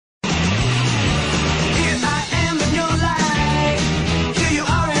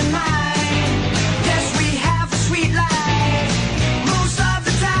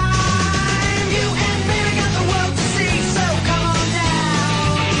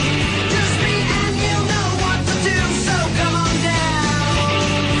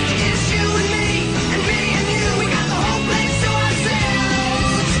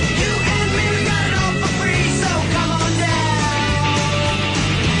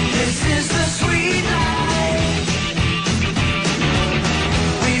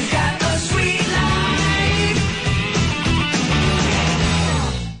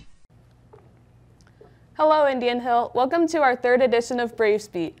Indian Hill. Welcome to our third edition of Braves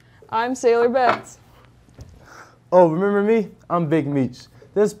Beat. I'm Sailor Betts. Oh, remember me? I'm Big Meech.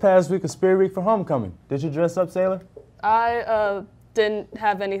 This past week was Spirit Week for homecoming. Did you dress up, Sailor? I didn't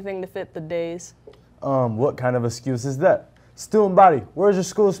have anything to fit the days. What kind of excuse is that? Student body, where's your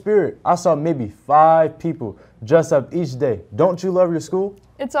school spirit? I saw maybe 5 people dress up each day. Don't you love your school?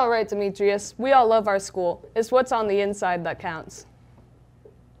 It's all right, Demetrius. We all love our school. It's what's on the inside that counts.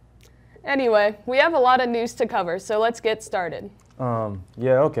 Anyway, we have a lot of news to cover, so let's get started.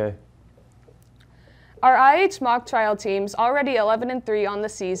 Yeah, okay. Our IH mock trial teams, already 11-3 on the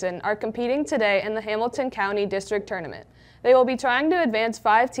season, are competing today in the Hamilton County District Tournament. They will be trying to advance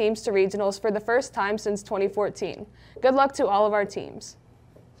 5 teams to regionals for the first time since 2014. Good luck to all of our teams.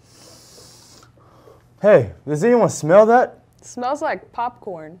 Hey, does anyone smell that? It smells like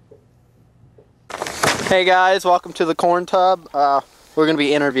popcorn. Hey guys, welcome to the corn tub. We're gonna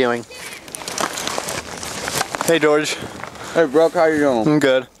be interviewing. Hey George. Hey Brooke, how you doing? I'm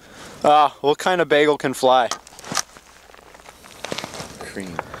good. What kind of bagel can fly?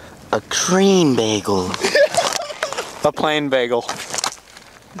 Cream. A cream bagel. A plain bagel.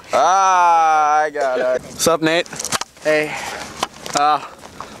 I got it. What's up, Nate? Hey.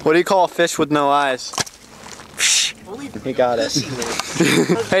 What do you call a fish with no eyes? He got it.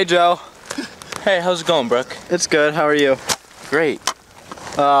 Hey Joe. Hey, how's it going, Brooke? It's good, how are you? Great.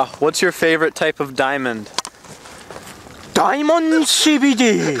 What's your favorite type of diamond? Diamond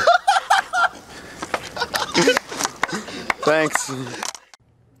CBD. Thanks.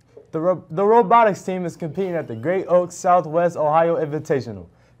 The robotics team is competing at the Great Oaks Southwest Ohio Invitational.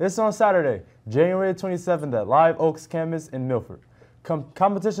 This is on Saturday, January 27th at Live Oaks Campus in Milford.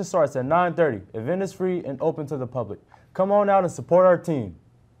 Competition starts at 9:30. Event is free and open to the public. Come on out and support our team.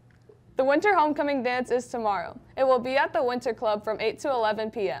 The Winter Homecoming Dance is tomorrow. It will be at the Winter Club from 8 to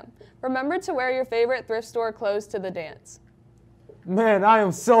 11 p.m. Remember to wear your favorite thrift store clothes to the dance. Man, I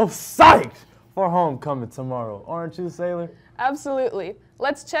am so psyched for homecoming tomorrow. Aren't you, Sailor? Absolutely.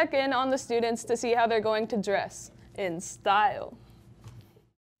 Let's check in on the students to see how they're going to dress in style.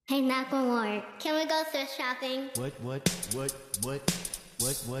 Hey, Macklemore, can we go thrift shopping?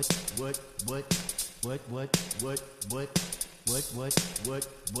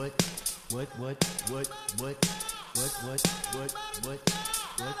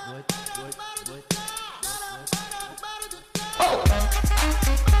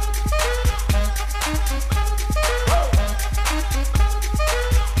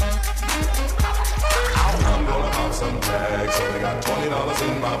 I'm gonna pop some tags, only got $20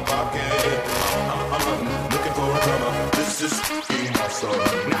 in my pocket. Looking for a drummer, this is awesome.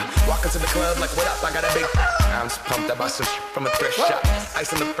 Walk into the club like, what up, I got a big I'm just pumped up by some from a thrift shop.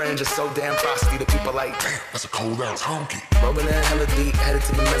 Ice on the fringe is so damn frosty, the people like, damn, That's a cold ass honky. rolling in hella deep, headed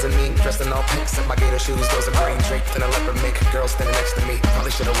to the mezzanine, dressed in all pink, set my gator shoes, those are green draped in a leopard mink, girl standing next to me,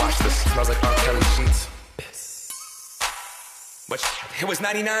 probably should've washed this, smells like R. Kelly sheets. But it was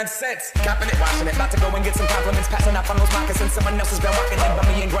 99 cents, copping it, washing it, about to go and get some compliments, passing up on those moccasins, someone else has been walking in,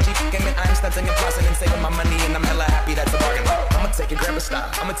 bummy and grudgy fucking it, I'm stunting and flossing and saving my money, and I'm hella happy that's a bargain. I'ma take your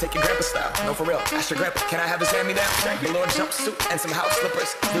grandpa style, no for real, ask your grandpa, can I have his hand-me-down? Your little jumpsuit and some house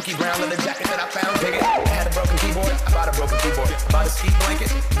slippers, Dookie Brown leather jacket that I found, dig it, I had a broken keyboard, I bought a broken keyboard, I bought a ski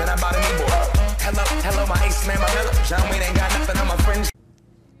blanket, then I bought a kneeboard. Hello, my ace man, my mellow, John Wayne ain't got nothing on my fringe.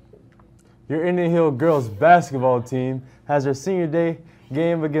 Your Indian Hill girls basketball team has their senior day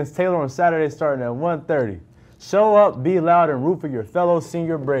game against Taylor on Saturday starting at 1:30. Show up, be loud, and root for your fellow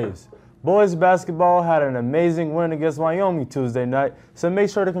senior Braves. Boys basketball had an amazing win against Wyoming Tuesday night, so make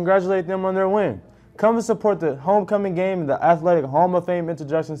sure to congratulate them on their win. Come and support the homecoming game and the Athletic Hall of Fame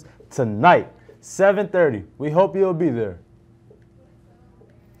introductions tonight, 7:30. We hope you'll be there.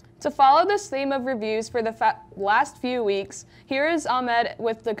 To follow this theme of reviews for the last few weeks, here is Ahmed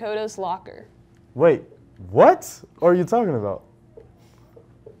with Dakota's Locker. Wait, what are you talking about?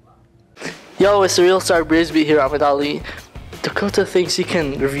 Yo, it's the Real Star Braves Beat here, Ahmed Ali. Dakota thinks he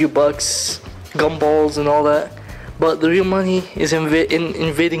can review bugs, gumballs, and all that, but the real money is in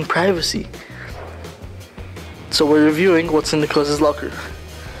invading privacy. So we're reviewing what's in Dakota's locker.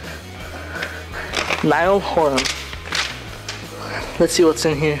 Niall Horan. Let's see what's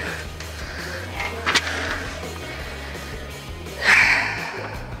in here.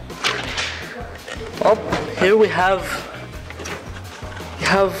 Oh, here we have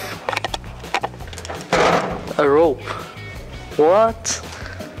a rope. What?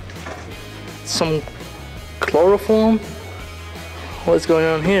 Some chloroform? What's going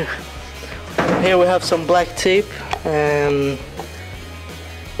on here? Here we have some black tape, and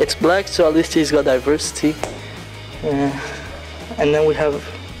it's black, so at least he's got diversity. And then we have,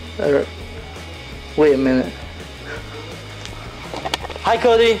 wait a minute. Hi,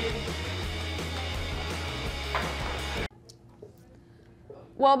 Cody.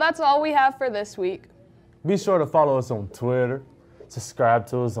 Well, that's all we have for this week. Be sure to follow us on Twitter, subscribe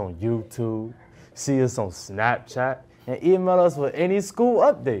to us on YouTube, see us on Snapchat, and email us with any school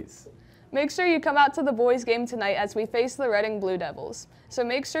updates. Make sure you come out to the boys' game tonight as we face the Reading Blue Devils. So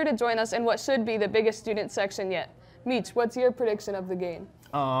make sure to join us in what should be the biggest student section yet. Meech, what's your prediction of the game?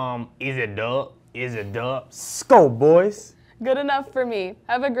 Is it dub? Is it dub? Go, boys! Good enough for me.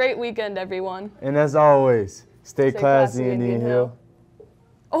 Have a great weekend, everyone. And as always, stay classy, Indian Hill.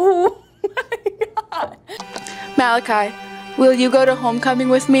 Oh my God. Malachi, will you go to homecoming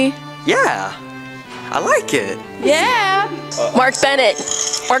with me? Yeah, I like it. Yeah. Mark Bennett,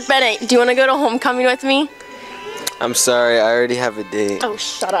 do you want to go to homecoming with me? I'm sorry, I already have a date. Oh,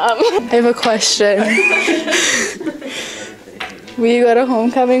 shut up. I have a question. Will you go to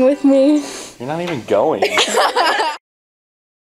homecoming with me? You're not even going.